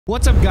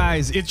What's up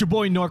guys, it's your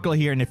boy NORCLA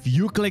here, and if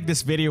you click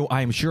this video,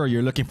 I'm sure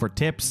you're looking for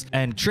tips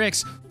and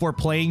tricks for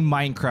playing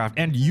Minecraft.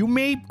 And you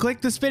may click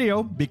this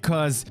video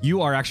because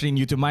you are actually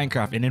new to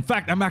Minecraft, and in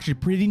fact, I'm actually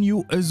pretty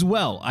new as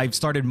well. I've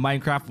started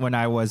Minecraft when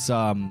I was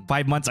 5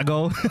 months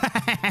ago.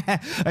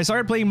 I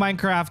started playing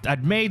Minecraft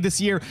at May this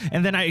year,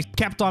 and then I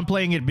kept on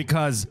playing it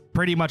because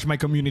pretty much my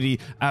community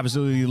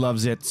absolutely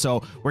loves it.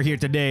 So we're here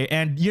today,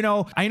 and you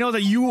know, I know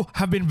that you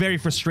have been very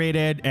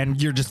frustrated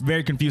and you're just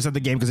very confused at the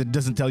game because it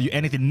doesn't tell you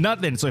anything,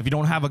 nothing. So if you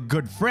don't have a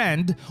good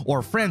friend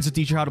or friends to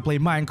teach you how to play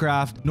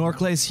Minecraft,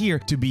 NORCLA is here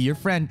to be your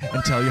friend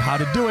and tell you how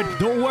to do it.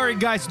 Don't worry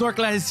guys,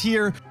 NORCLA is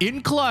here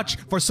in clutch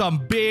for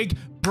some big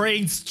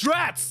brain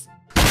strats.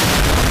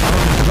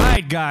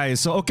 Alright guys,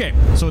 so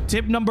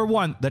tip number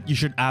one that you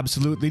should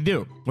absolutely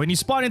do. When you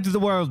spawn into the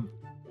world,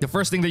 the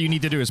first thing that you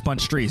need to do is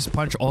punch trees.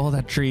 Punch all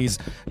that trees.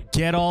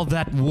 Get all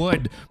that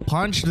wood.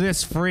 Punch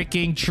this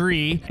freaking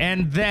tree.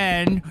 And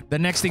then the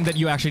next thing that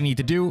you actually need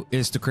to do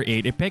is to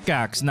create a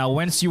pickaxe. Now,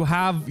 once you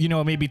have, you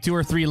know, maybe 2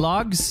 or 3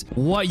 logs,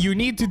 what you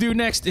need to do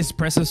next is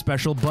press a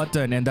special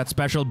button. And that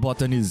special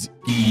button is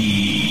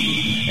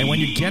E. And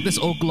when you get this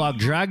oak log,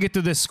 drag it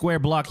to this square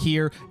block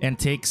here and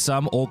take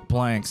some oak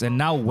planks. And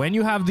now when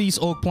you have these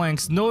oak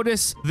planks,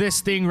 notice this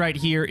thing right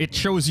here. It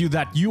shows you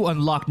that you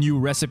unlock new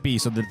recipe.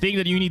 So the thing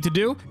that you need to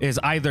do is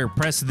either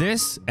press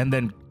this and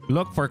then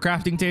look for a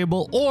crafting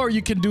table, or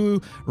you can do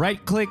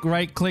right click,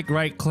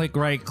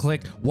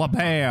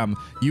 wha-bam.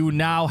 You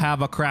now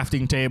have a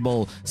crafting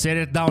table. Set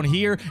it down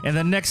here, and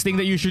the next thing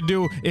that you should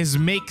do is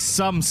make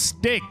some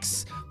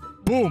sticks.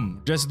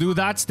 Boom. Just do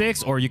that,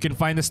 sticks, or you can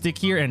find the stick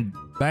here and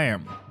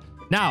bam.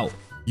 Now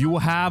you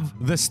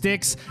have the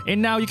sticks,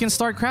 and now you can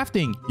start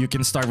crafting. You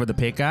can start with a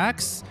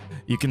pickaxe,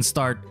 you can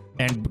start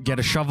and get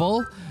a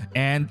shovel,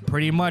 and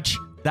pretty much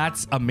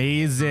that's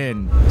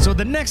amazing. So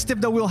the next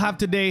tip that we'll have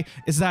today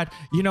is that,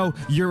 you know,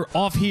 you're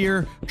off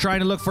here trying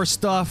to look for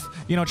stuff,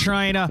 you know,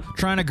 trying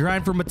to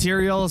grind for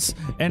materials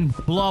and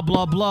blah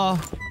blah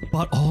blah,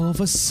 but all of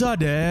a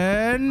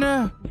sudden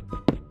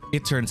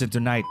it turns into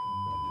night.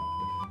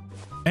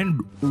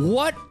 And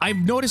what I've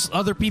noticed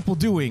other people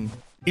doing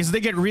is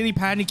they get really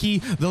panicky.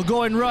 They'll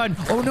go and run.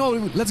 Oh no,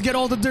 let's get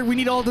all the dirt. We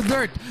need all the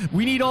dirt.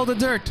 We need all the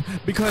dirt.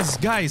 Because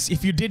guys,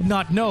 if you did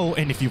not know,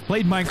 and if you've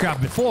played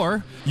Minecraft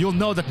before, you'll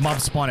know that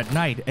mobs spawn at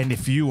night. And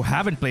if you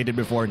haven't played it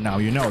before, now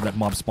you know that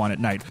mobs spawn at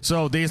night.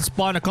 So they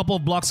spawn a couple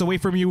of blocks away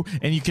from you,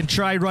 and you can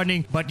try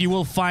running, but you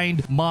will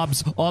find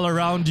mobs all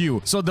around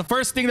you. So the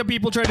first thing that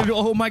people try to do,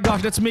 oh my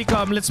gosh, let's make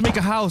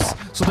a house.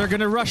 So they're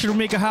gonna rush and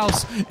make a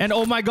house. And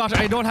oh my gosh,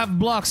 I don't have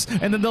blocks.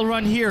 And then they'll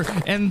run here,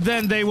 and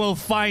then they will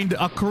find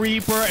a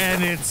creeper.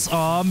 And it's,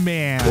 oh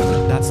man,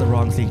 that's the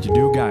wrong thing to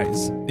do,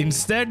 guys.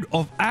 Instead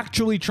of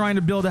actually trying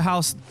to build a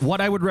house,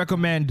 what I would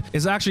recommend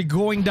is actually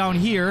going down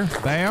here,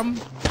 bam,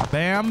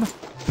 bam,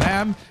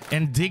 bam,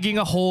 and digging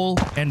a hole,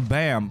 and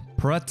bam,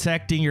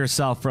 protecting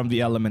yourself from the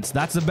elements.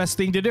 That's the best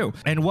thing to do.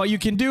 And what you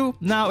can do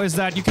now is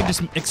that you can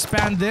just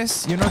expand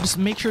this, you know, just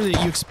make sure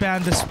that you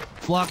expand this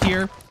block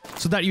here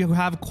so that you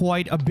have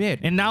quite a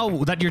bit. And now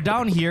that you're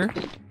down here,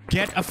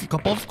 get a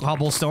couple of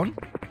cobblestone.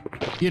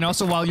 You know,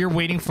 so while you're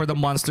waiting for the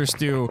monsters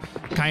to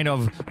kind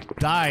of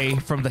die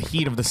from the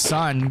heat of the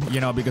sun,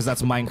 you know, because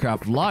that's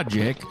Minecraft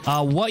logic,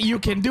 what you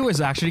can do is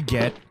actually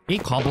get a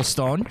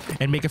cobblestone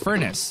and make a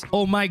furnace.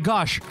 Oh my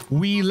gosh,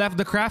 we left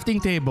the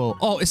crafting table.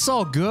 Oh, it's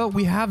all good.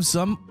 We have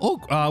some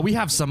oak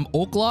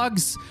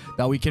logs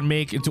that we can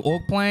make into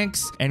oak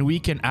planks, and we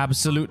can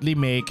absolutely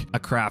make a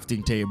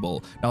crafting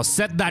table. Now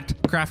set that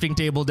crafting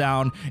table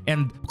down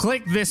and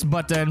click this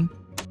button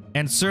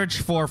and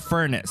search for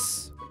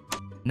furnace.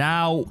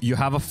 Now you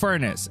have a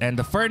furnace, and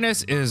the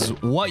furnace is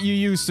what you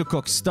use to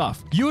cook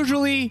stuff.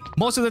 Usually,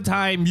 most of the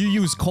time, you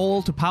use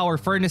coal to power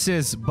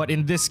furnaces, but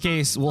in this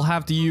case, we'll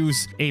have to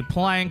use a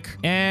plank,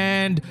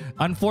 and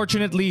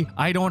unfortunately,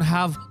 I don't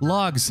have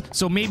logs.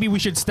 So maybe we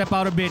should step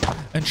out a bit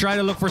and try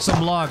to look for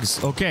some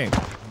logs. Okay.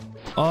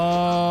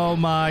 Oh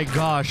my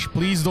gosh,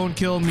 please don't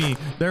kill me.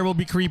 There will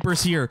be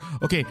creepers here.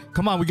 Okay,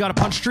 come on, we gotta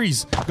punch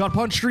trees. Gotta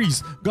punch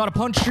trees. Gotta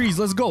punch trees.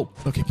 Let's go.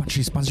 Okay, punch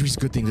trees. Punch trees.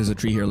 Good thing there's a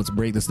tree here. Let's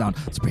break this down.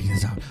 Let's break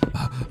this down.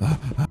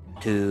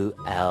 2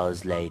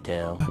 hours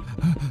later.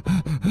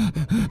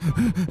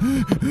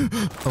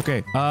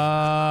 Okay,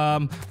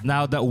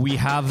 now that we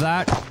have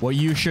that, what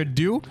you should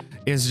do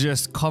is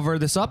just cover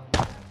this up.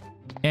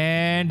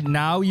 And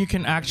now you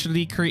can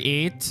actually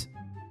create...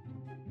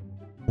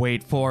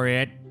 Wait for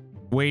it.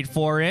 Wait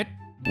for it.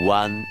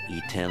 1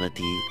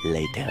 eternity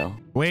later.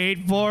 Wait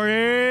for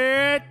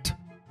it.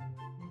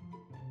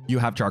 You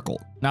have charcoal.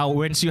 Now,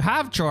 once you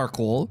have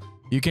charcoal,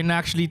 you can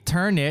actually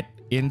turn it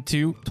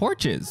into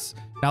torches.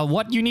 Now,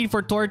 what you need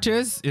for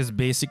torches is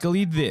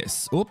basically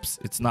this. Oops,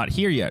 it's not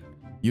here yet.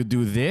 You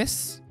do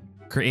this,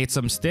 create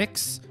some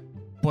sticks,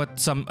 put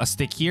a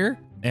stick here,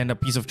 and a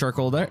piece of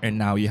charcoal there, and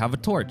now you have a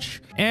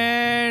torch.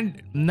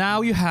 And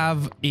now you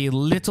have a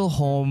little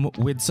home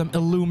with some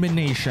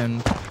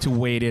illumination to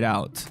wait it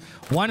out.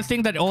 One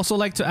thing that I also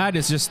like to add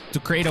is just to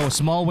create a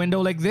small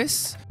window like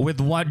this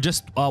with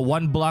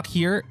one block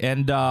here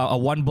and a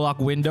 1 block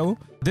window.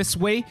 This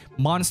way,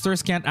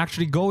 monsters can't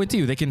actually go into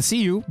you. They can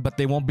see you, but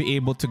they won't be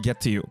able to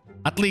get to you.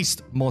 At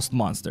least most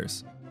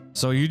monsters.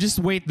 So you just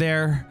wait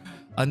there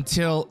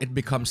until it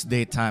becomes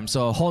daytime.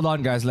 So hold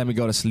on, guys. Let me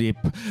go to sleep.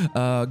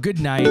 Good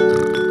night.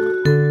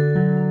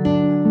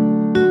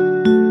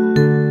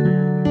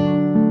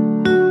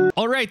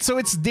 Alright, so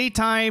it's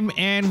daytime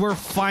and we're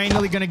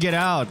finally gonna get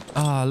out.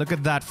 Look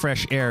at that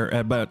fresh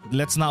air. But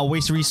let's not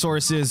waste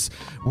resources.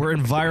 We're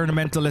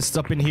environmentalists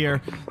up in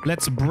here.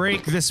 Let's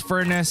break this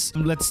furnace.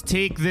 Let's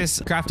take this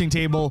crafting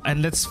table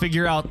and let's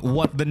figure out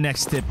what the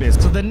next tip is.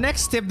 So the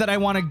next tip that I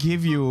want to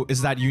give you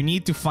is that you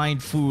need to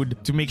find food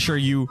to make sure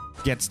you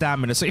get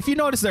stamina. So if you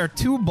notice, there are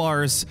 2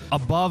 bars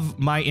above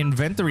my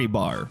inventory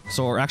bar.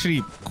 So or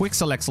actually quick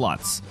select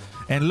slots.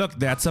 And look,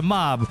 that's a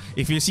mob.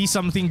 If you see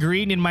something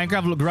green in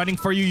Minecraft running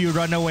for you, you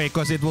run away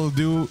because it will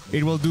do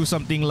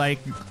something like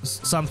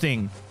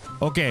something.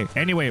 Okay,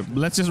 anyway,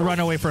 let's just run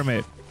away from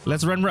it.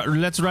 Let's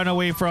run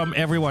away from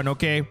everyone,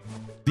 okay?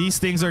 These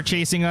things are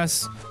chasing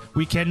us.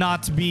 We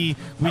cannot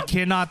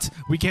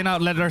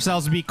let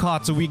ourselves be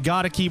caught, so we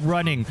gotta keep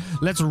running.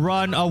 Let's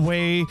run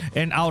away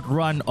and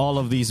outrun all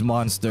of these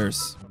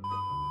monsters.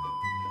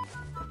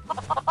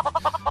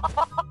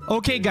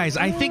 Okay, guys,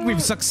 I think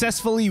we've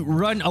successfully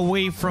run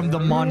away from the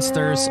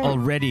monsters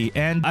already.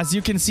 And as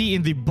you can see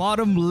in the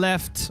bottom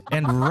left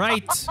and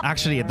right,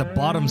 actually at the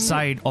bottom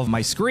side of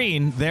my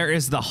screen, there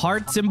is the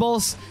heart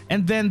symbols.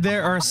 And then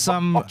there are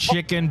some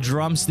chicken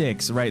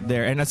drumsticks right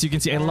there. And as you can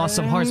see, I lost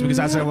some hearts because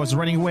as I was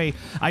running away,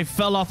 I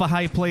fell off a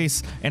high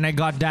place and I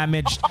got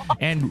damaged.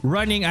 And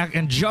running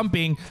and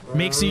jumping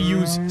makes you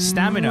use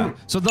stamina.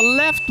 So the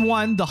left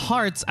one, the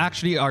hearts,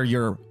 actually are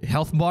your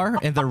health bar.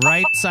 And the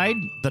right side,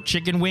 the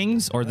chicken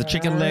wings or the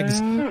chicken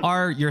legs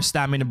are your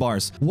stamina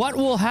bars. What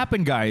will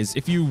happen, guys,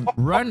 if you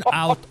run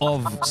out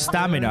of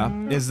stamina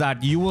is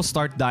that you will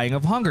start dying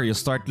of hunger. You'll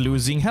start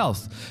losing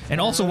health. And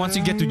also, once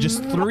you get to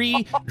just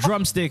 3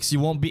 drumsticks, you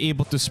won't be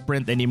able to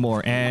sprint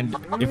anymore. And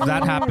if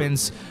that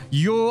happens,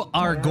 you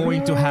are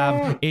going to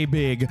have a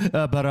big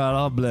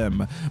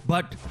problem.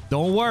 But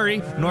don't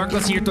worry,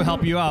 NORCLA's here to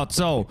help you out.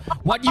 So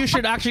what you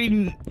should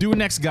actually do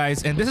next,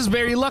 guys, and this is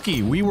very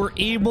lucky, we were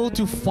able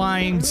to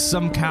find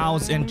some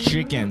cows and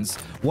chickens.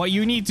 What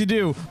you need to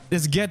do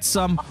is get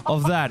some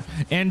of that.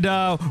 And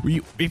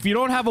if you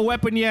don't have a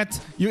weapon yet,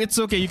 it's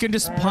okay. You can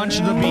just punch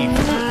the beef.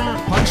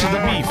 Punch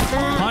the beef.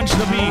 Punch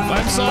the beef.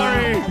 I'm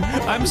sorry.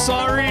 I'm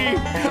sorry.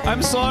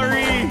 I'm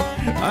sorry.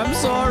 I'm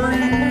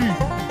sorry.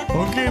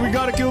 Okay, we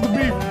gotta kill the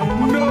beef.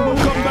 No,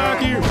 come back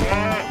here.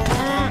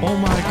 Oh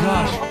my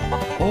gosh.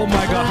 Oh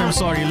my gosh, I'm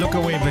sorry. Look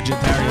away,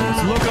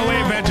 vegetarians. Look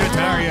away,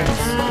 vegetarians.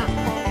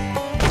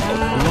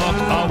 Look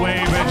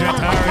away,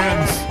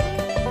 vegetarians.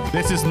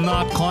 This is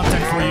not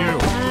content for you.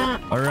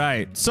 All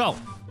right. So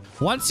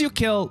once you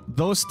kill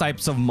those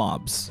types of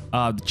mobs,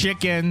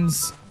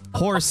 chickens,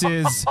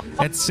 horses,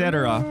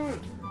 etc.,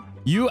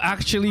 you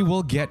actually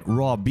will get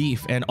raw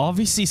beef. And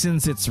obviously,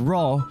 since it's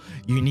raw,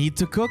 you need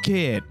to cook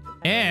it.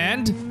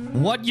 And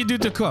what you do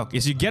to cook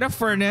is you get a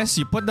furnace,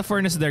 you put the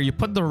furnace there, you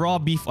put the raw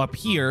beef up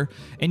here,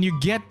 and you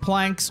get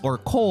planks or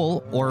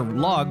coal or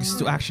logs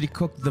to actually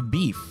cook the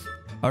beef.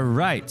 All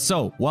right,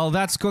 so while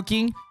that's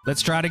cooking,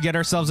 let's try to get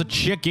ourselves a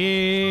chicken.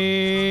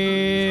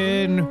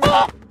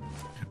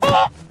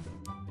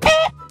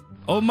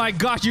 Oh my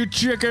gosh, you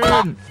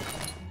chicken!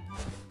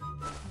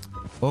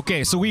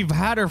 Okay, so we've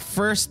had our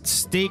first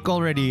steak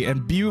already,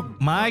 and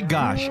my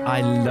gosh,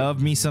 I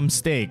love me some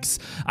steaks.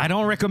 I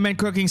don't recommend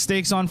cooking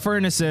steaks on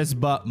furnaces,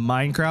 but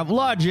Minecraft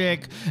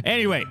logic.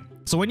 Anyway,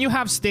 so when you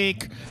have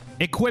steak,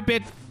 equip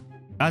it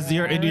as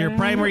in your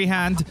primary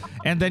hand,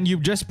 and then you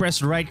just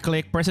press right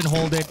click, press and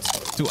hold it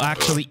to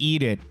actually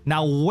eat it.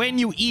 Now, when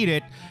you eat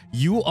it,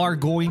 you are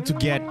going to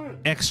get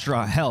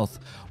extra health.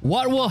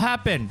 What will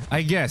happen,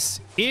 I guess,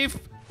 if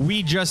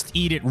we just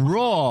eat it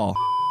raw?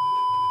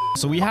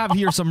 So we have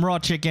here some raw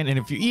chicken, and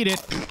if you eat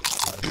it,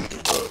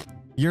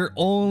 you're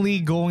only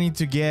going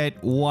to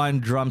get 1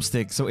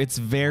 drumstick. So it's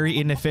very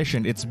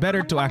inefficient. It's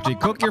better to actually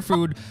cook your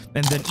food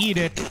and then eat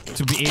it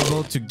to be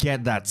able to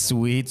get that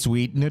sweet,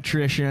 sweet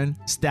nutrition,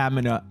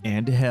 stamina,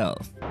 and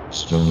health.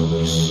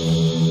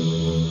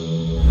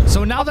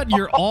 So now that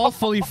you're all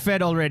fully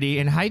fed already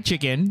and hi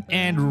chicken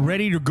and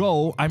ready to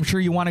go, I'm sure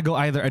you want to go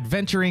either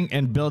adventuring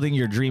and building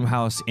your dream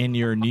house in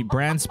your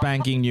brand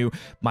spanking new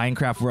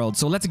Minecraft world.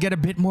 So let's get a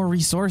bit more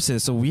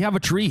resources. So we have a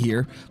tree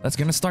here. Let's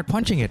gonna start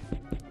punching it.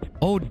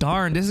 Oh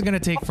darn, this is gonna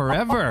take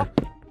forever.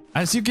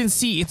 As you can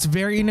see, it's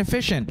very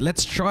inefficient.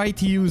 Let's try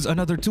to use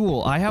another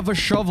tool. I have a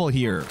shovel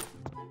here.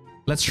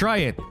 Let's try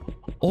it.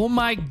 Oh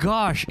my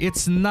gosh,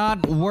 it's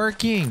not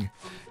working.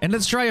 And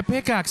let's try a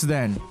pickaxe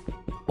then.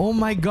 Oh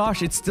my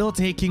gosh, it's still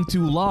taking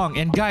too long.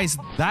 And guys,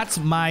 that's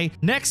my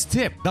next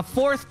tip. The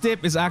fourth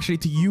tip is actually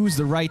to use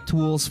the right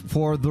tools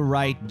for the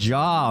right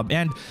job.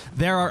 And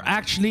there are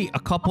actually a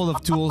couple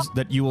of tools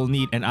that you will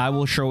need, and I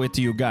will show it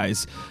to you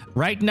guys.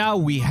 Right now,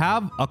 we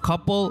have a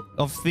couple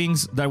of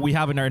things that we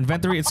have in our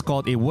inventory. It's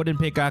called a wooden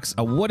pickaxe,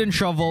 a wooden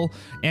shovel,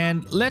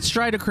 and let's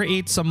try to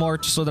create some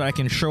more so that I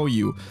can show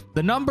you.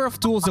 The number of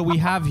tools that we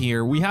have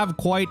here, we have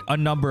quite a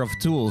number of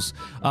tools.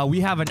 We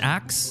have an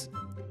axe.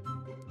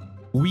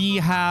 We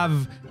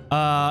have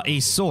a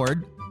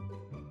sword.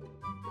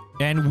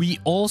 And we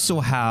also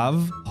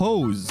have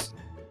hose.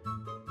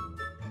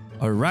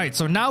 Alright,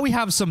 so now we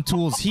have some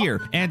tools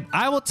here, and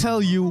I will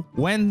tell you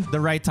when the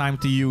right time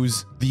to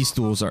use these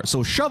tools are.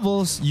 So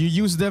shovels, you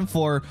use them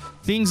for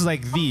things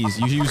like these.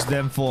 You use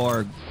them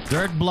for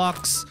dirt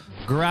blocks,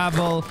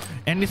 gravel,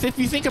 and if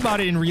you think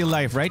about it in real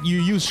life, right, you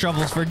use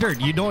shovels for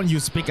dirt. You don't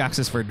use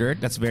pickaxes for dirt.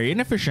 That's very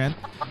inefficient,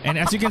 and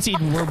as you can see,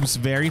 it moves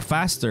very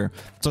faster.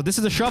 So this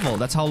is a shovel.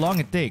 That's how long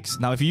it takes.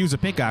 Now if you use a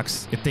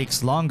pickaxe, it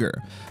takes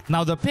longer.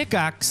 Now the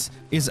pickaxe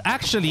is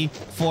actually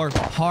for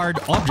hard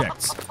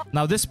objects.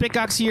 Now this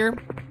pickaxe here,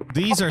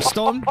 these are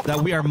stone that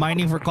we are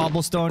mining for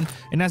cobblestone,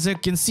 and as you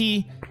can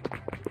see,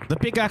 the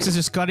pickaxe is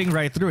just cutting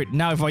right through it.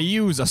 Now if I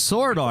use a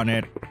sword on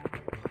it,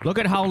 look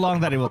at how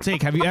long that it will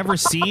take. Have you ever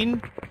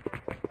seen,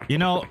 you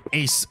know,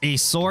 a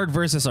sword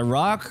versus a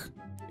rock?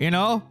 You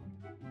know,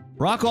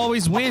 rock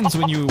always wins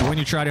when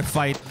you try to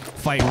fight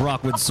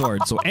rock with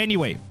sword. So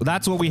anyway,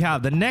 that's what we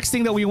have. The next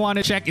thing that we want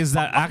to check is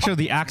that actually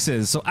the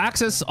axes. So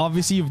axes,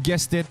 obviously you've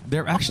guessed it,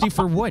 they're actually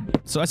for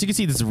wood. So as you can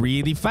see, this is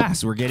really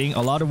fast. We're getting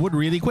a lot of wood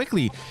really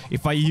quickly.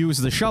 If I use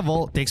the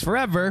shovel, it takes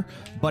forever,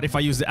 but if I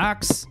use the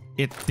axe,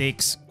 it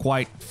takes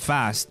quite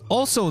fast.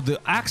 Also, the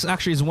axe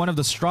actually is one of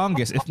the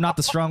strongest, if not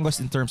the strongest,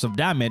 in terms of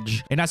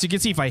damage. And as you can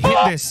see, if I hit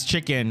this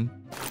chicken,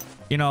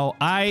 you know,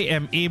 I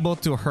am able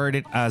to hurt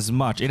it as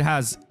much. It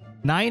has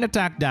 9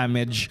 attack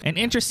damage, and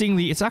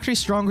interestingly, it's actually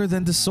stronger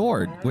than the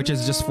sword, which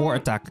is just 4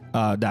 attack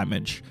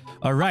damage.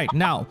 Alright,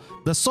 now,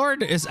 the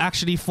sword is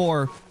actually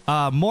for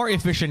more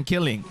efficient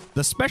killing.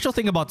 The special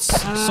thing about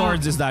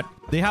swords is that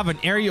they have an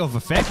area of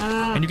effect,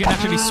 and you can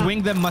actually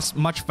swing them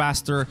much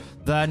faster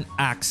than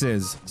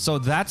axes. So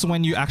that's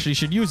when you actually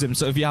should use them.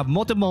 So if you have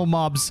multiple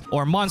mobs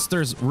or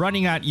monsters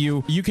running at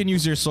you, you can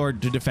use your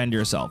sword to defend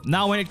yourself.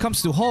 Now, when it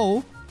comes to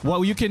hoe,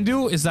 what you can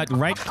do is that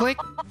right click,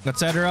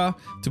 etc.,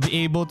 to be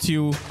able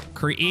to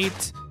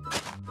create,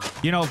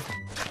 you know,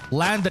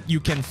 land that you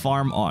can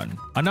farm on.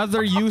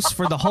 Another use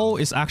for the hoe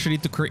is actually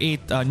to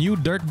create new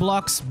dirt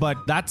blocks, but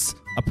that's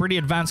a pretty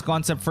advanced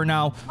concept for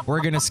now.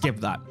 We're gonna skip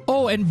that.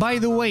 Oh, and by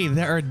the way,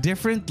 there are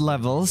different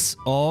levels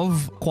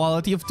of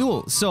quality of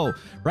tools. So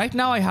right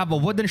now I have a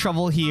wooden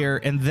shovel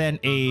here and then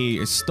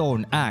a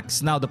stone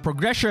axe. Now the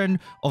progression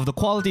of the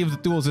quality of the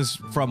tools is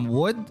from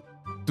wood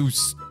to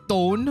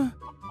stone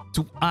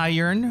to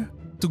iron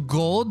to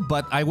gold,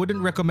 but I wouldn't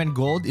recommend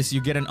gold. Is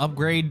you get an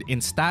upgrade in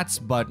stats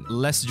but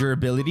less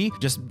durability.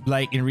 Just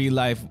like in real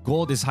life,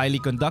 gold is highly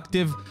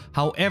conductive,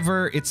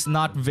 however it's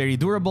not very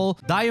durable.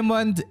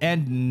 Diamond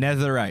and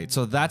netherite,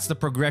 so that's the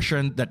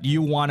progression that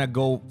you want to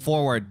go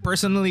forward.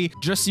 Personally,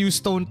 just use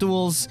stone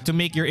tools to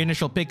make your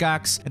initial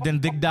pickaxe, and then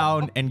dig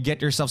down and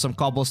get yourself some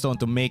cobblestone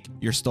to make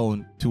your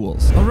stone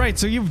tools. All right,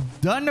 so you've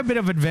done a bit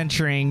of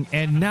adventuring,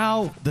 and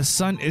now the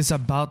sun is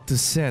about to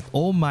set.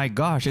 Oh my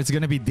gosh, it's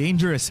gonna be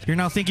dangerous. You're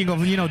now thinking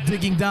of, you know,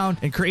 digging down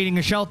and creating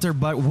a shelter,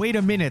 but wait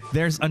a minute,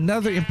 there's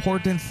another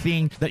important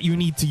thing that you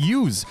need to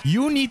use.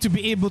 You need to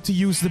be able to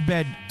use the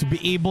bed to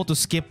be able to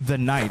skip the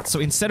night. So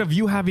instead of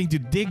you having to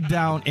dig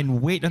down and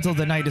wait until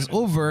the night is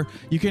over,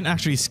 you can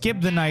actually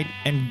skip the night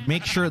and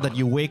make sure that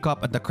you wake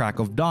up at the crack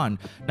of dawn.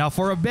 Now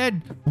for a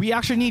bed, we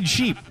actually need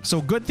sheep. So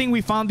good thing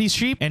we found these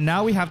sheep, and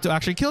now we have to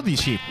actually kill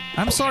these sheep.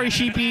 I'm sorry,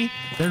 sheepy,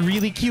 they're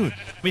really cute.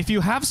 If you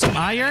have some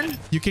iron,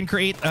 you can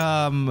create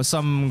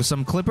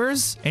some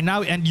clippers,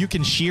 and you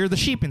can shear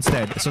the sheep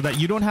instead, so that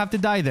you don't have to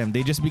dye them.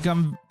 They just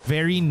become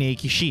very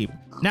naked sheep.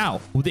 Now,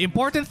 the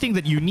important thing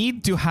that you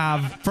need to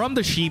have from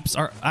the sheeps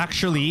are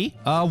actually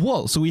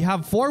wool. So we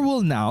have 4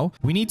 wool now.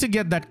 We need to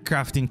get that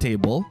crafting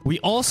table. We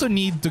also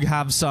need to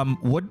have some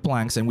wood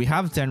planks, and we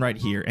have 10 right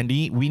here. And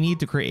we need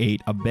to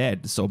create a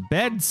bed. So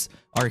beds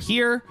are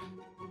here.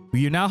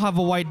 You now have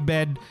a white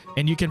bed,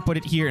 and you can put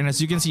it here. And as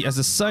you can see, as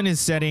the sun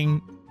is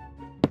setting,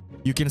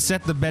 you can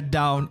set the bed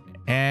down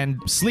and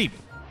sleep.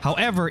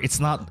 However,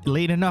 it's not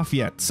late enough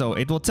yet, so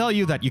it will tell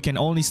you that you can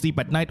only sleep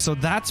at night. So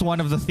that's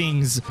one of the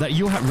things that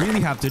you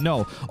really have to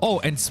know. Oh,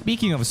 and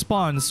speaking of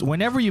spawns,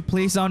 whenever you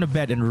place down a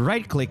bed and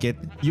right-click it,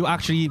 you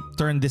actually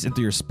turn this into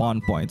your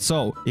spawn point.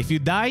 So if you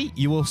die,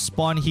 you will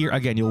spawn here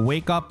again. You'll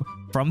wake up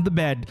from the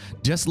bed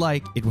just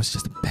like it was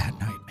just a bad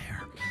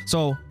nightmare.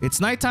 So it's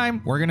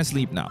nighttime. We're gonna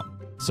sleep now.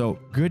 So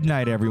good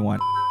night, everyone.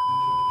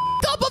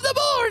 Top of the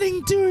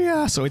morning to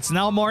ya! So it's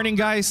now morning,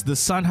 guys. The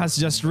sun has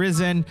just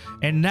risen,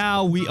 and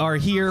now we are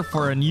here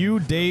for a new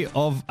day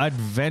of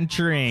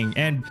adventuring.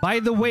 And by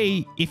the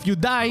way, if you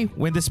die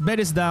when this bed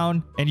is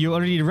down and you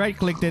already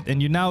right-clicked it and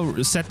you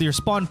now set your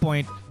spawn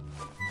point,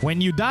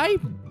 when you die,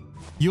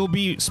 you'll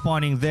be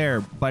spawning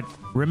there. But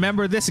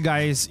remember this,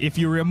 guys. If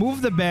you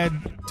remove the bed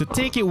to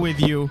take it with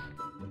you,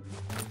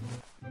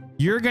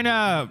 you're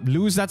gonna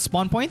lose that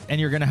spawn point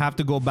and you're gonna have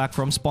to go back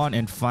from spawn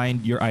and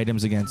find your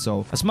items again.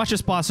 So as much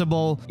as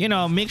possible, you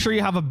know, make sure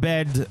you have a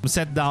bed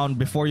set down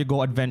before you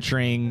go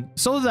adventuring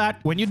so that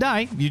when you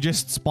die, you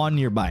just spawn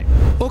nearby.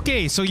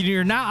 Okay, so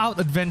you're now out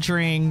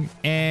adventuring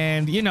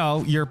and, you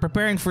know, you're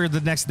preparing for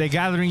the next day,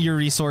 gathering your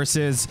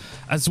resources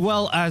as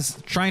well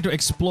as trying to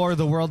explore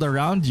the world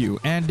around you.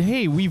 And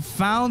hey, we've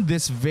found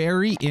this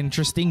very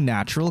interesting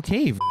natural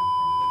cave.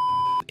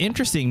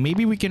 Interesting.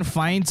 Maybe we can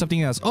find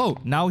something else. Oh,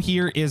 now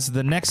here is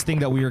the next thing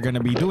that we are going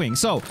to be doing.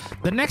 So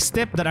the next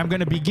tip that I'm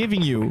going to be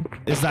giving you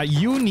is that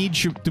you need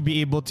to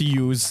be able to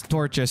use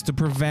torches to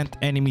prevent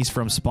enemies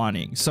from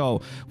spawning.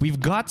 So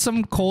we've got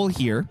some coal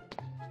here.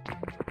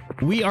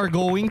 We are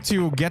going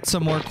to get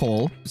some more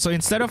coal. So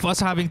instead of us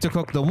having to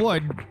cook the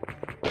wood,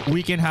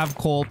 we can have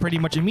coal pretty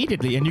much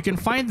immediately. And you can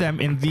find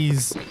them in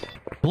these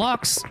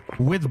blocks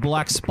with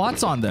black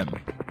spots on them.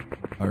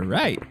 All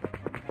right.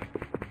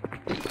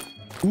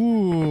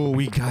 Ooh,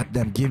 we got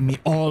them. Give me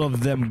all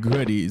of them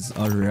goodies.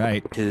 All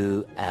right.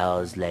 2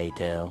 hours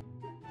later.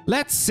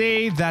 Let's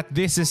say that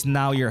this is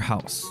now your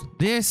house.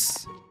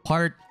 This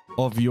part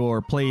of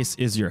your place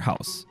is your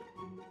house.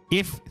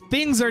 If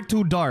things are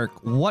too dark,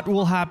 what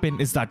will happen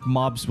is that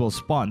mobs will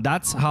spawn.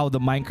 That's how the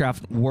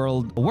Minecraft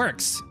world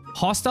works.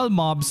 Hostile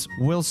mobs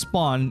will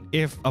spawn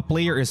if a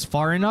player is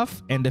far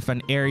enough and if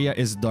an area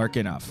is dark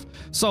enough.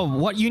 So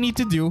what you need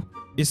to do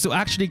is to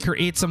actually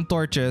create some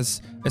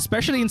torches,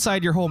 especially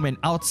inside your home and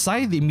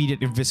outside the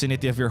immediate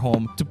vicinity of your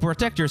home to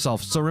protect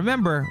yourself. So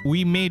remember,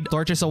 we made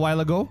torches a while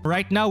ago.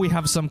 Right now, we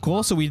have some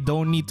coal, so we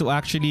don't need to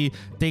actually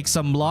take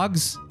some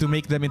logs to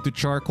make them into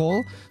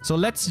charcoal. So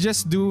let's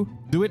just do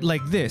it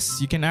like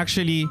this. You can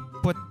actually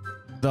put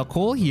the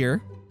coal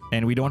here,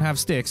 and we don't have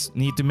sticks.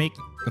 Need to make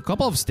a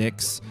couple of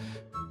sticks.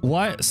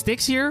 What?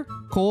 Sticks here?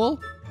 Coal?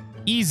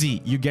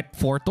 Easy. You get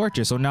 4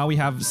 torches. So now we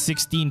have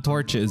 16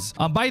 torches.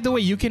 By the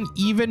way, you can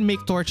even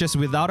make torches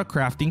without a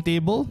crafting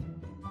table,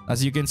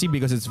 as you can see,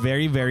 because it's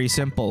very, very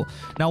simple.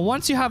 Now,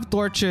 once you have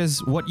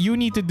torches, what you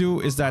need to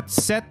do is that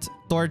set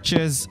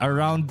torches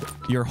around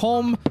your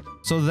home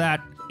so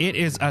that it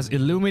is as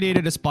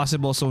illuminated as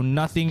possible so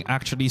nothing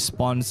actually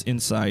spawns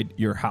inside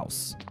your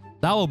house.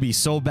 That will be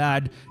so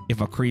bad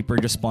if a creeper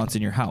just spawns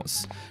in your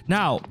house.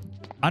 Now,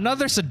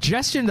 another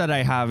suggestion that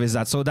I have is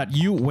that so that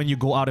when you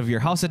go out of your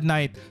house at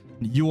night,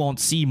 you won't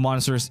see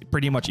monsters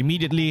pretty much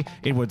immediately.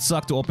 It would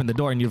suck to open the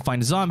door and you'll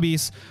find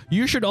zombies.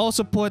 You should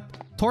also put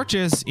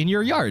torches in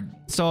your yard.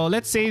 So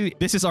let's say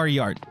this is our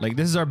yard. Like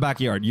this is our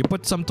backyard. You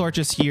put some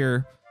torches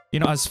here, you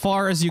know, as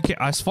far as you can,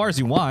 as far as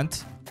you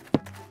want,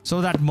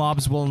 so that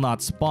mobs will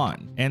not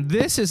spawn. And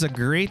this is a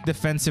great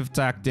defensive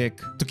tactic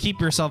to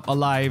keep yourself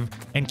alive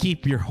and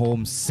keep your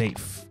home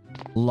safe.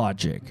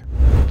 Logic.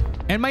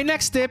 And my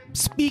next tip,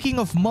 speaking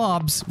of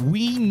mobs,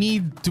 we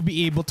need to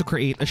be able to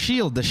create a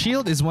shield. The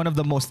shield is one of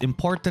the most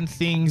important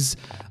things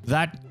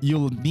that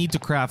you'll need to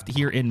craft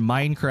here in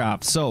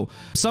Minecraft. So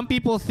some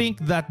people think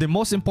that the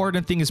most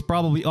important thing is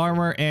probably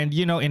armor. And,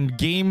 you know, in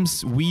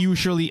games, we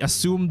usually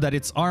assume that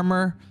it's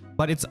armor,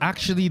 but it's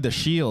actually the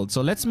shield.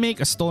 So let's make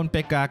a stone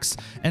pickaxe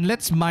and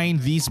let's mine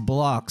these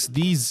blocks,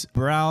 these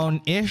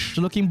brownish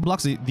looking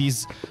blocks,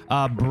 these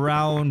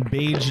brown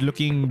beige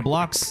looking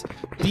blocks.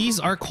 These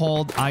are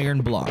called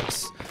iron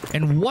blocks.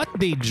 And what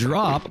they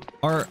drop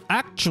are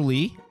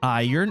actually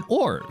iron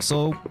ore.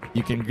 So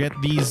you can get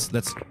these.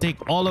 Let's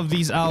take all of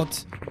these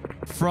out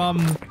from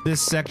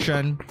this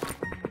section.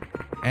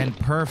 And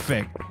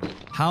perfect.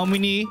 How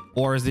many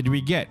ores did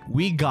we get?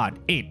 We got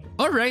 8.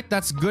 All right,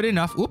 that's good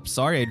enough. Oops,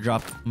 sorry, I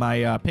dropped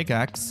my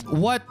pickaxe.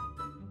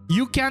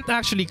 You can't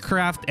actually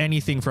craft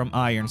anything from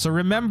iron. So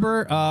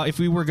remember, if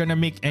we were gonna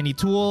make any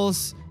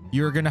tools,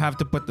 you're gonna have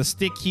to put the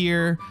stick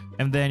here,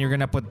 and then you're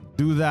gonna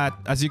do that.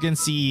 As you can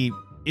see,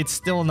 it's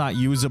still not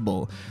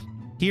usable.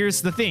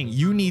 Here's the thing,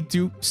 you need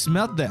to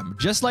smelt them.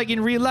 Just like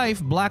in real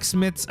life,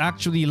 blacksmiths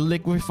actually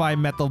liquefy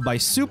metal by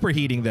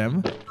superheating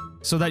them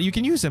so that you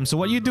can use them. So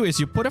what you do is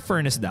you put a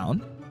furnace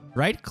down,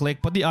 right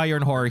click, put the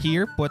iron ore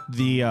here, put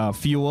the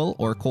fuel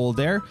or coal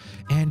there,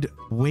 and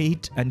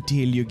wait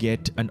until you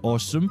get an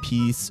awesome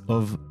piece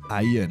of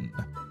iron.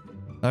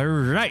 All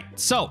right,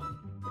 so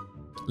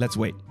let's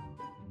wait.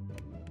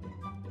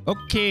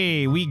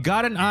 Okay, we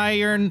got an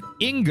iron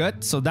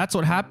ingot. So that's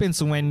what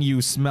happens when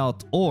you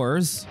smelt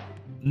ores.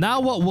 Now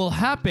what will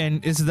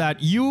happen is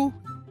that you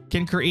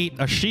can create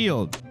a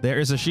shield. There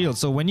is a shield.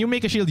 So when you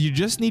make a shield, you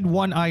just need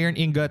 1 iron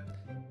ingot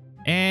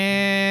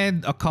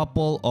and a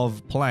couple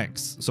of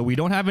planks. So we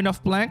don't have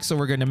enough planks, so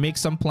we're gonna make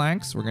some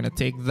planks. We're gonna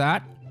take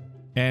that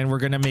and we're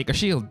gonna make a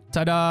shield.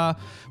 Ta-da!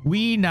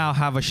 We now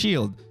have a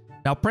shield.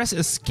 Now press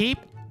escape,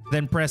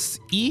 then press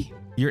E,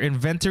 your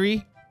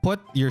inventory, put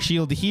your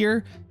shield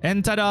here,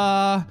 and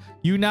ta-da!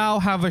 You now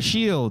have a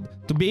shield.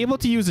 To be able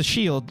to use a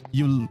shield,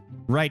 you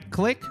right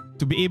click.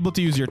 To be able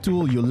to use your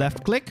tool, you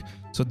left click.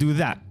 So do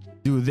that.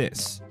 Do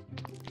this.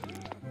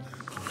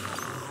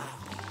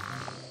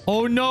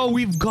 Oh no,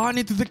 we've gone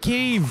into the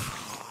cave.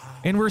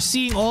 And we're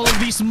seeing all of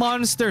these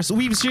monsters.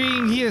 We're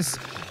seeing his.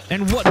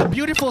 And what the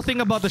beautiful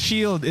thing about the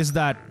shield is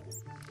that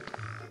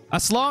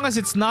as long as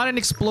it's not an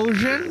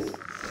explosion,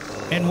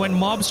 and when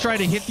mobs try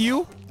to hit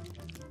you,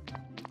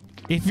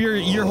 if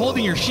you're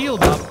holding your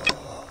shield up,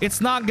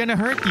 it's not gonna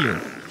hurt you.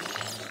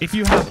 If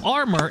you have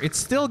armor, it's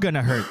still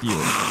gonna hurt you.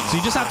 So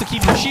you just have to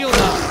keep your shield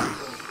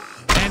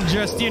up and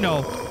just, you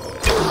know,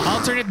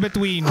 alternate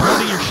between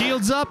holding your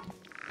shields up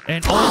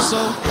and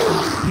also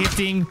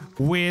hitting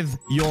with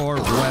your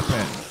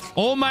weapon.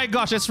 Oh my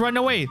gosh, let's run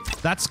away.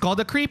 That's called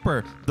a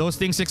creeper. Those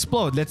things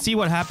explode. Let's see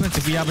what happens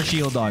if we have a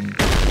shield on.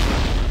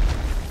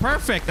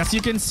 Perfect. As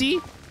you can see,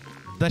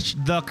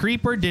 the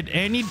creeper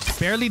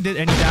barely did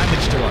any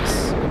damage to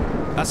us.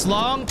 As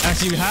long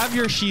as you have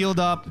your shield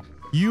up,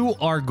 you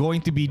are going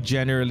to be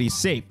generally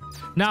safe.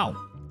 Now,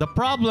 the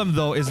problem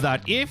though is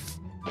that if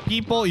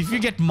you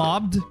get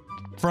mobbed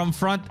from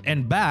front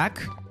and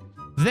back,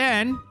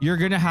 then you're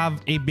gonna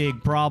have a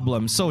big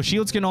problem. So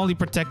shields can only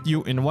protect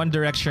you in one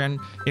direction.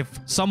 If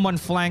someone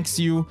flanks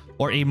you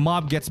or a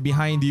mob gets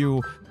behind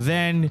you,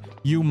 then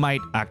you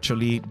might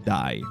actually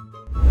die.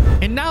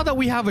 And now that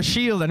we have a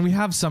shield and we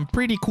have some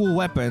pretty cool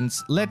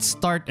weapons, let's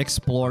start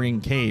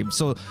exploring caves.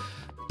 So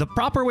the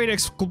proper way to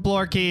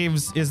explore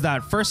caves is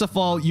that, first of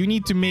all, you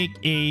need to make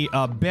a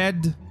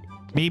bed,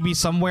 maybe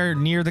somewhere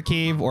near the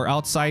cave or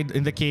outside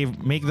in the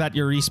cave. Make that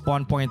your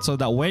respawn point so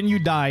that when you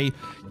die,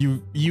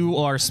 you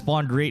are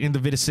spawned right in the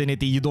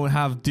vicinity. You don't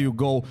have to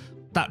go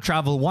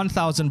travel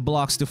 1,000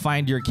 blocks to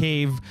find your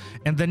cave.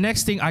 And the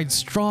next thing I'd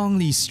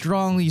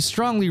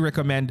strongly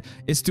recommend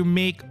is to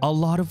make a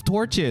lot of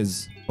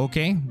torches.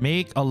 Okay,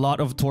 make a lot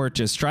of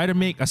torches. Try to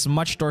make as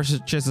much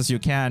torches as you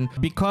can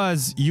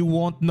because you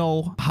won't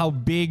know how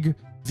big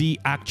the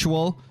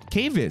actual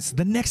cave is.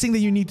 The next thing that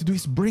you need to do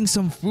is bring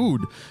some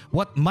food.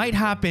 What might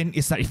happen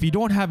is that if you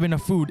don't have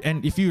enough food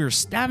and if your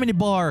stamina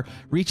bar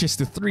reaches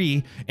to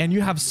 3 and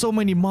you have so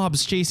many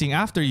mobs chasing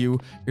after you,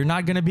 you're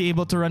not going to be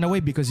able to run away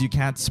because you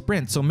can't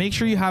sprint. So make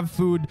sure you have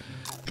food,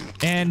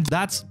 and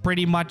that's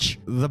pretty much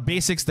the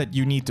basics that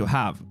you need to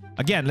have.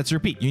 Again, let's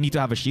repeat. You need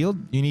to have a shield.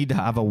 You need to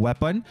have a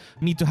weapon.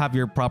 You need to have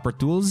your proper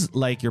tools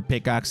like your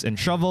pickaxe and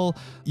shovel.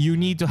 You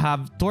need to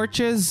have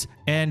torches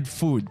and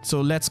food.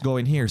 So let's go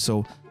in here.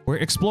 So we're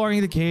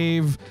exploring the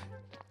cave.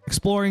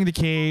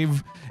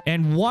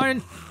 And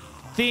one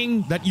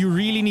thing that you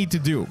really need to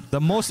do,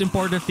 the most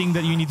important thing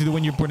that you need to do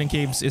when you're putting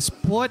caves is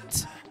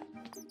put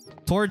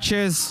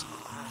torches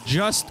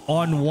just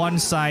on one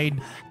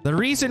side. The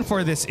reason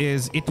for this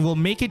is it will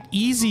make it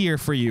easier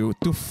for you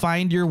to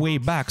find your way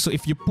back. So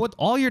if you put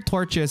all your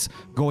torches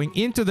going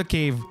into the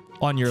cave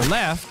on your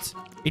left,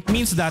 it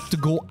means that to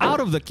go out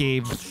of the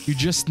cave, you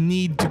just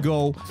need to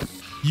go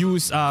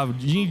use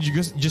you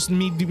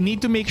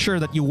need to make sure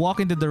that you walk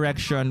in the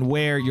direction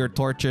where your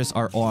torches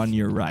are on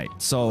your right.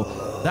 So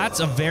that's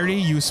a very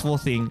useful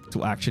thing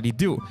to actually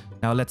do.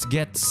 Now let's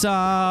get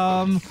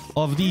some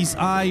of these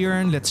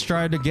iron. Let's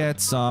try to get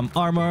some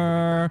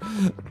armor.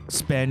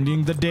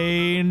 Spending the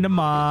day in the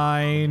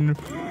mine.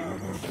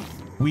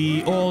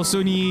 We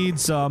also need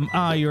some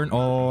iron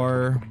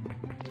ore.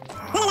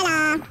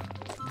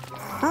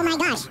 Oh my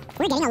gosh,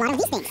 we're getting a lot of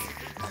these things.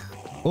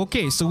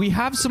 Okay, so we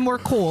have some more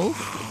coal.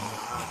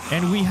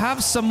 And we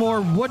have some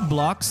more wood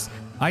blocks.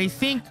 I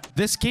think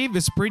this cave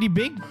is pretty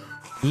big.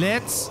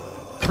 Let's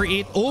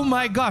create... Oh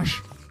my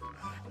gosh.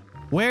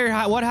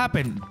 What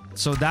happened?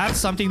 So that's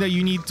something that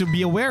you need to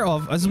be aware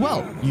of as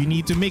well. You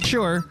need to make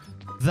sure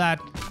that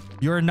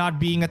you're not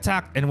being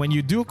attacked. And when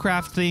you do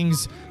craft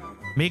things,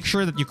 make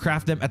sure that you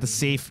craft them at a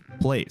safe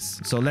place.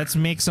 So let's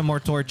make some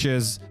more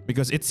torches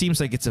because it seems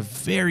like it's a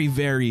very,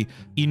 very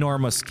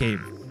enormous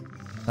cave.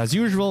 As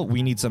usual,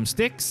 we need some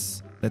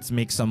sticks. Let's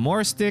make some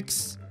more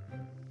sticks.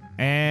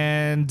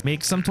 And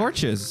make some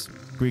torches.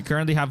 We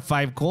currently have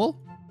 5 coal.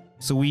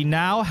 So we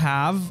now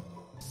have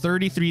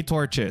 33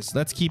 torches.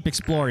 Let's keep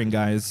exploring,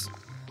 guys.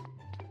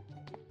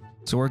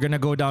 So we're gonna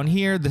go down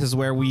here. This is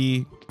where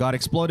we got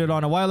exploded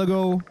on a while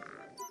ago.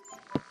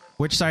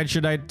 Which side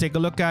should I take a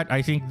look at?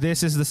 I think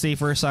this is the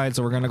safer side.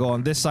 So we're gonna go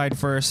on this side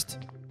first.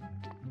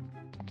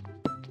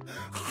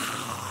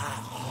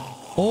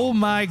 Oh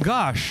my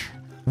gosh.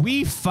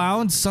 We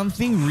found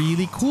something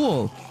really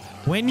cool.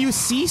 When you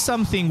see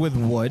something with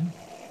wood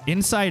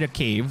inside a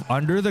cave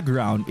under the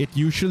ground, it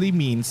usually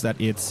means that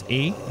it's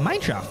a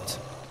mineshaft.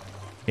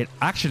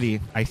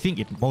 I think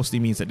it mostly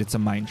means that it's a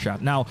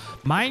mineshaft. Now,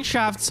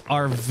 mineshafts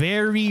are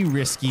very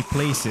risky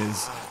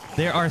places.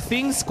 There are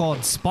things called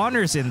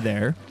spawners in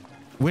there,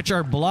 which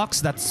are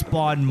blocks that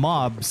spawn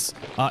mobs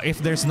if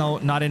there's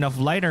not enough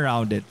light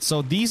around it.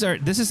 So this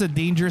is a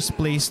dangerous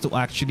place to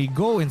actually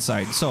go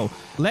inside. So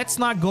let's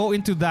not go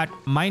into that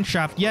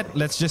mineshaft yet.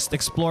 Let's just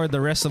explore the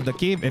rest of the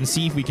cave and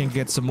see if we can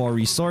get some more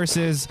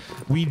resources.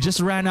 We just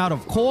ran out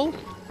of coal,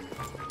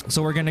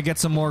 so we're gonna get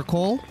some more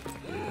coal.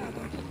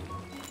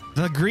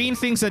 The green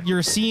things that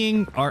you're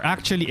seeing are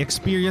actually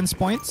experience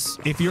points.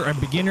 If you're a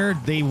beginner,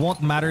 they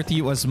won't matter to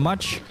you as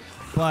much.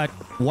 But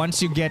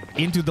once you get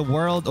into the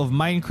world of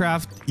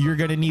Minecraft, you're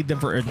gonna need them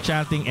for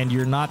enchanting, and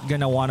you're not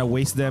gonna want to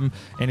waste them.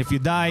 And if you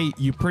die,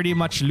 you pretty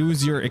much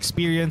lose your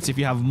experience. If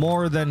you have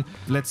more than,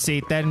 let's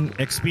say, 10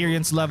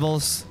 experience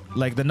levels,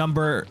 like the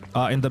number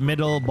in the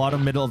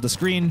bottom middle of the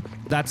screen,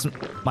 that's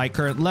my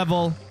current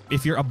level.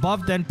 If you're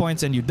above 10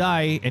 points and you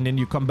die, and then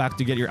you come back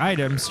to get your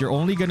items, you're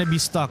only gonna be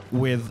stuck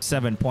with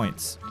 7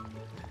 points.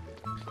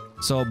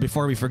 So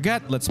before we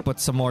forget, let's put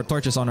some more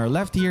torches on our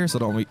left here so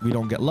that we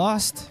don't get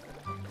lost.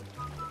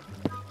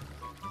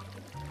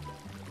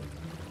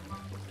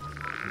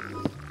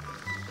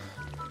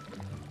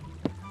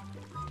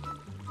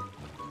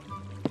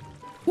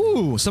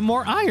 Ooh, some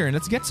more iron.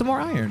 Let's get some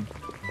more iron.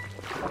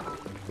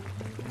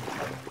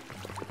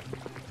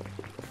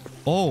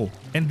 Oh,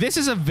 and this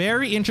is a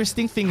very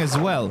interesting thing as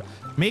well.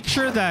 Make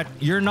sure that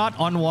you're not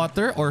on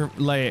water or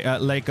like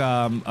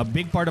a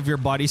big part of your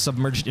body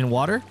submerged in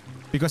water,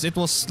 because it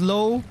will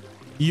slow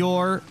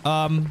your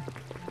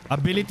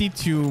ability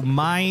to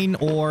mine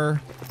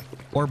or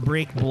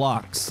break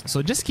blocks.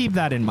 So just keep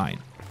that in mind.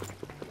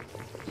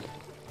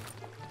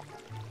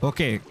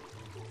 Okay,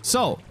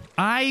 so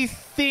I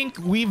think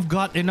we've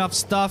got enough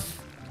stuff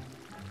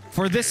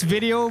for this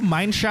video.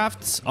 Mine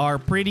shafts are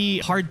pretty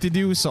hard to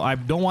do, so I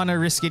don't want to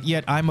risk it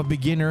yet. I'm a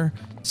beginner.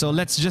 So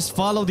let's just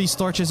follow these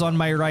torches on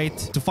my right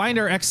to find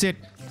our exit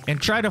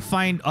and try to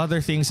find other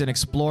things and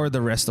explore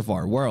the rest of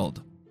our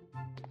world.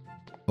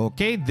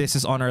 Okay, this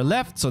is on our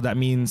left, so that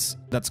means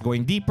that's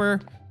going deeper.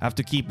 I have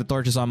to keep the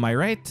torches on my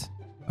right.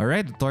 All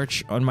right, the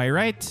torch on my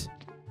right.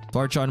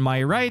 Torch on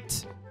my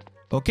right.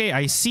 Okay,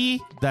 I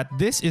see that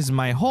this is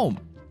my home.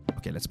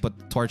 Okay, let's put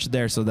the torch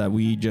there so that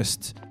we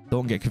just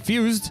don't get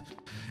confused.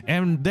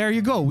 And there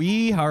you go.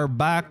 We are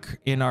back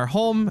in our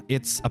home.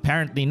 It's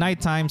apparently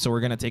nighttime, so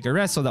we're going to take a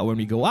rest so that when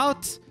we go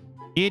out,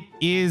 it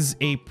is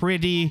a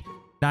pretty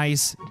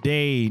nice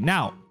day.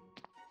 Now,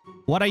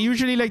 what I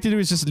usually like to do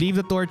is just leave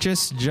the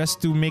torches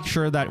just to make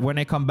sure that when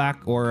I come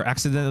back or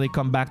accidentally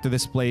come back to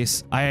this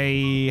place,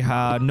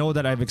 I know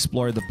that I've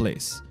explored the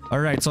place. All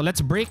right, so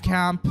let's break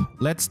camp.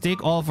 Let's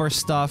take all of our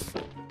stuff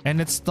and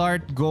let's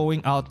start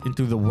going out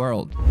into the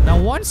world. Now,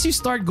 once you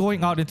start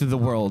going out into the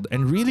world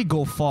and really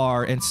go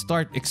far and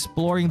start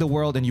exploring the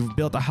world and you've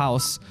built a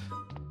house,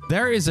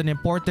 there is an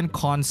important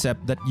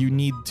concept that you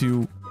need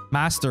to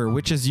master,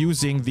 which is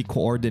using the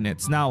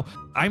coordinates. Now,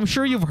 I'm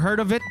sure you've heard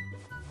of it.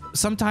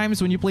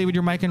 Sometimes when you play with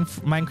your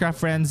Minecraft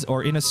friends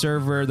or in a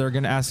server, they're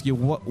gonna ask you,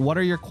 what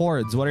are your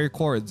chords? What are your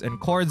chords? And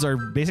chords are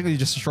basically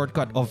just a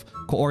shortcut of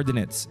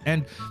coordinates.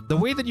 And the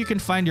way that you can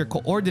find your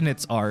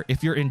coordinates are,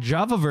 if you're in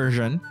Java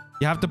version,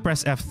 you have to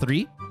press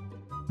F3.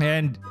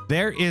 And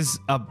there is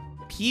a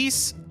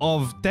piece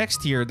of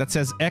text here that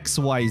says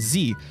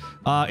XYZ.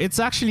 It's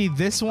actually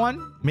this one.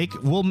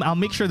 I'll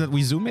make sure that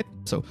we zoom it.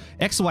 So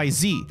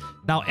XYZ.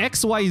 Now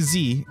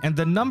XYZ and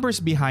the numbers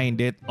behind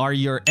it are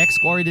your X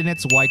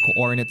coordinates, Y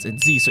coordinates, and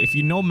Z. So if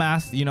you know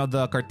math, you know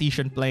the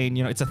Cartesian plane,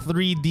 you know, it's a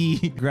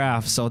 3D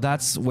graph. So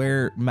that's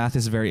where math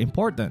is very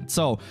important.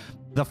 So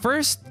the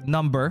first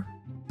number,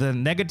 the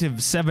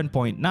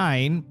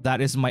 -7.9,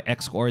 that is my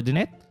X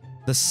coordinate.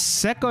 The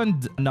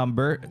second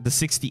number, the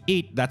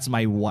 68, that's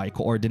my Y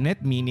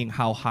coordinate, meaning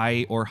how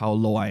high or how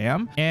low I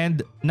am.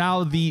 And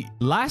now the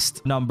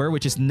last number,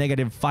 which is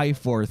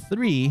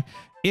 -543,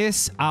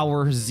 is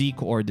our Z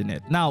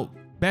coordinate. Now,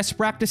 best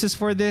practices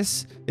for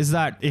this is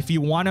that if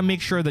you want to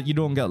make sure that you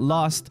don't get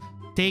lost,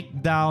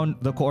 take down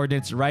the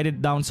coordinates, write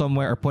it down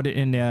somewhere, or put it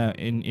in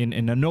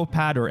a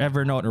notepad or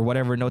Evernote or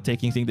whatever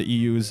note-taking thing that you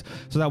use,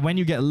 so that when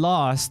you get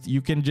lost,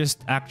 you can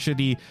just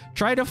actually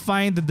try to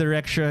find the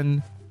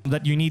direction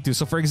that you need to.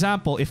 So for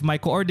example, if my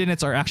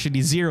coordinates are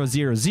actually 0,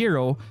 0,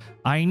 0,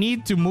 I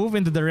need to move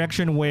in the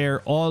direction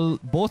where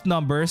both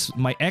numbers,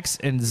 my X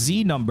and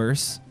Z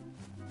numbers,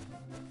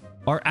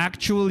 are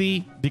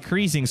actually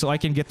decreasing so I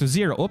can get to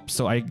 0. Oops,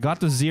 so I got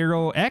to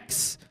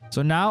 0x.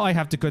 So now I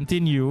have to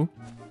continue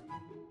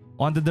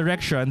on the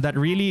direction that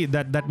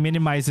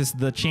minimizes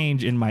the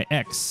change in my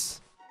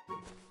X.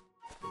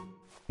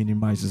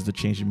 Minimizes the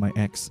change in my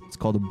X. It's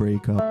called a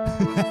breakup.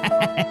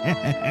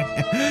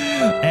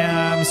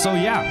 So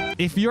yeah,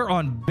 if you're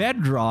on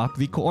Bedrock,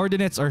 the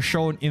coordinates are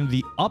shown in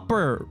the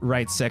upper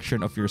right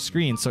section of your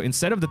screen. So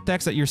instead of the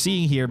text that you're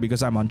seeing here,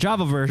 because I'm on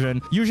Java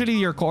version, usually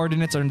your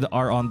coordinates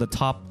are on the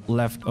top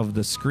left of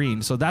the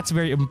screen. So that's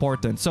very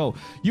important. So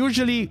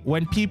usually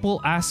when people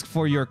ask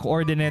for your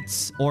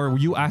coordinates, or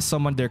you ask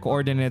someone their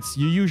coordinates,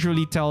 you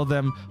usually tell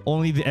them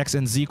only the X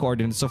and Z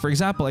coordinates. So for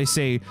example, I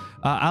say,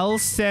 I'll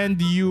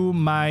send you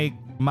my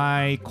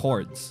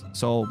chords.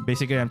 So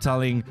basically I'm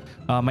telling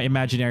my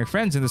imaginary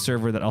friends in the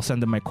server that I'll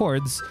send them my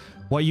chords.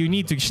 What you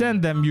need to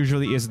send them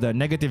usually is the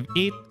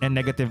 -8 and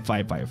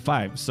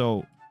 -555.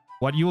 So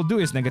what you will do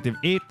is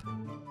 -8,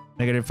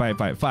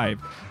 -555.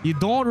 You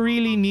don't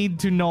really need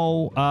to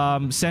know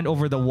send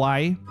over the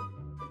Y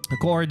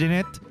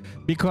coordinate,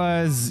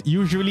 because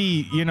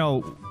usually, you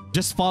know,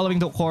 just following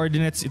the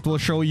coordinates, it will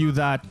show you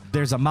that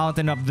there's a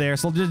mountain up there.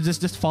 So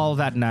just follow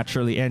that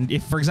naturally. And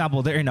if, for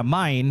example, they're in a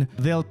mine,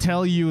 they'll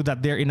tell you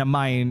that they're in a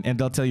mine, and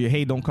they'll tell you,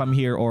 hey, don't come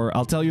here, or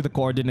I'll tell you the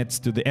coordinates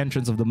to the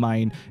entrance of the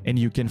mine and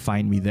you can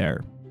find me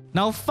there.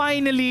 Now,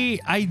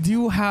 finally, I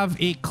do have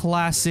a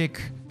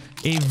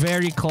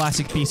very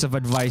classic piece of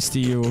advice to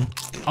you.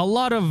 A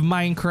lot of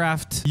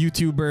Minecraft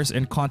YouTubers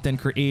and content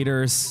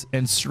creators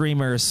and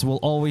streamers will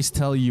always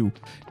tell you,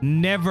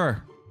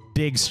 never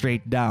dig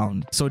straight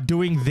down. So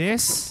doing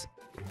this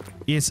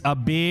is a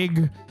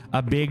big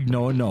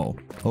no-no.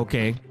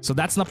 Okay, so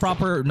that's not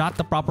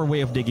the proper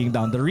way of digging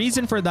down. The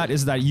reason for that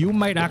is that you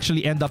might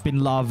actually end up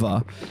in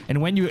lava,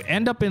 and when you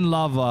end up in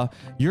lava,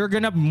 you're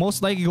gonna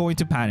most likely going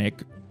to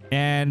panic.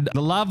 And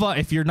the lava,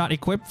 if you're not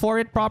equipped for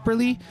it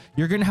properly,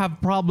 you're gonna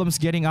have problems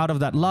getting out of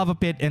that lava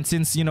pit. And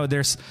since, you know,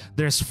 there's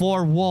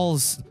 4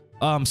 walls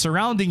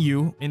surrounding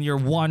you in your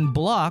one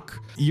block,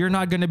 you're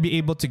not gonna be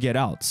able to get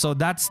out. So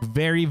that's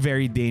very,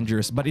 very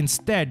dangerous. But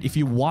instead, if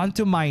you want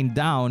to mine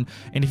down,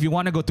 and if you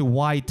want to go to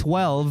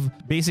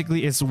Y12,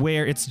 basically it's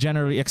where it's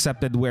generally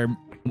accepted where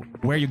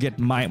you get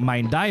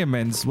mine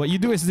diamonds. What you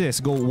do is this: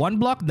 go 1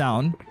 block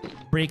down,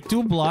 break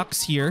 2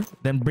 blocks here,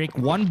 then break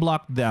 1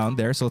 block down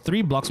there. So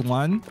 3 blocks,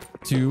 1,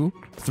 2,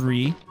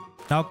 3.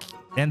 Now,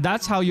 and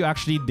that's how you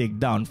actually dig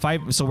down.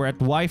 5. So we're at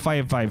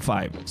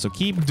Y555. So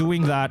keep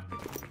doing that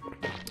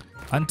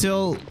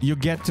until you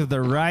get to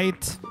the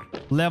right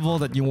level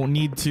that you won't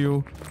need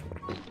to,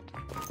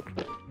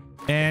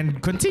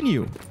 and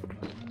continue.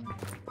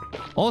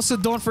 Also,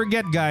 don't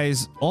forget,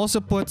 guys,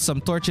 also put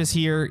some torches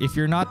here if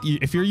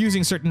you're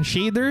using certain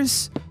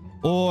shaders,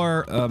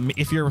 or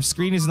if your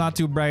screen is not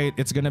too bright.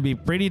 It's gonna be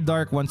pretty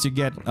dark once you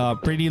get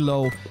pretty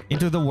low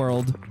into the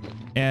world,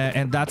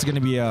 and that's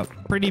gonna be a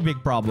pretty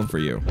big problem for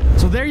you.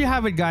 So there you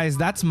have it, guys.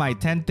 That's my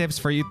 10 tips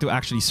for you to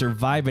actually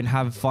survive and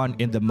have fun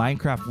in the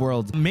Minecraft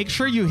world. Make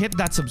sure you hit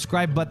that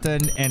subscribe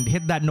button and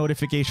hit that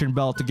notification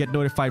bell to get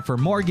notified for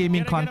more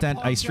gaming content.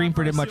 I stream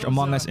pretty much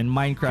Among Us and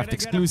Minecraft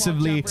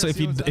exclusively, so if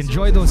you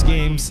enjoy those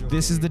games,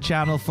 this is the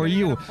channel for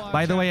you.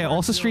 By the way, I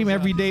also stream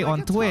every day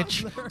on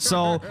Twitch,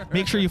 so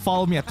make sure you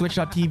follow me at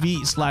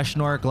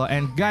twitch.tv/NORCLA.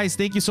 And guys,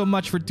 thank you so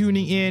much for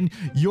tuning in.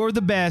 You're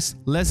the best.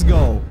 Let's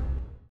go.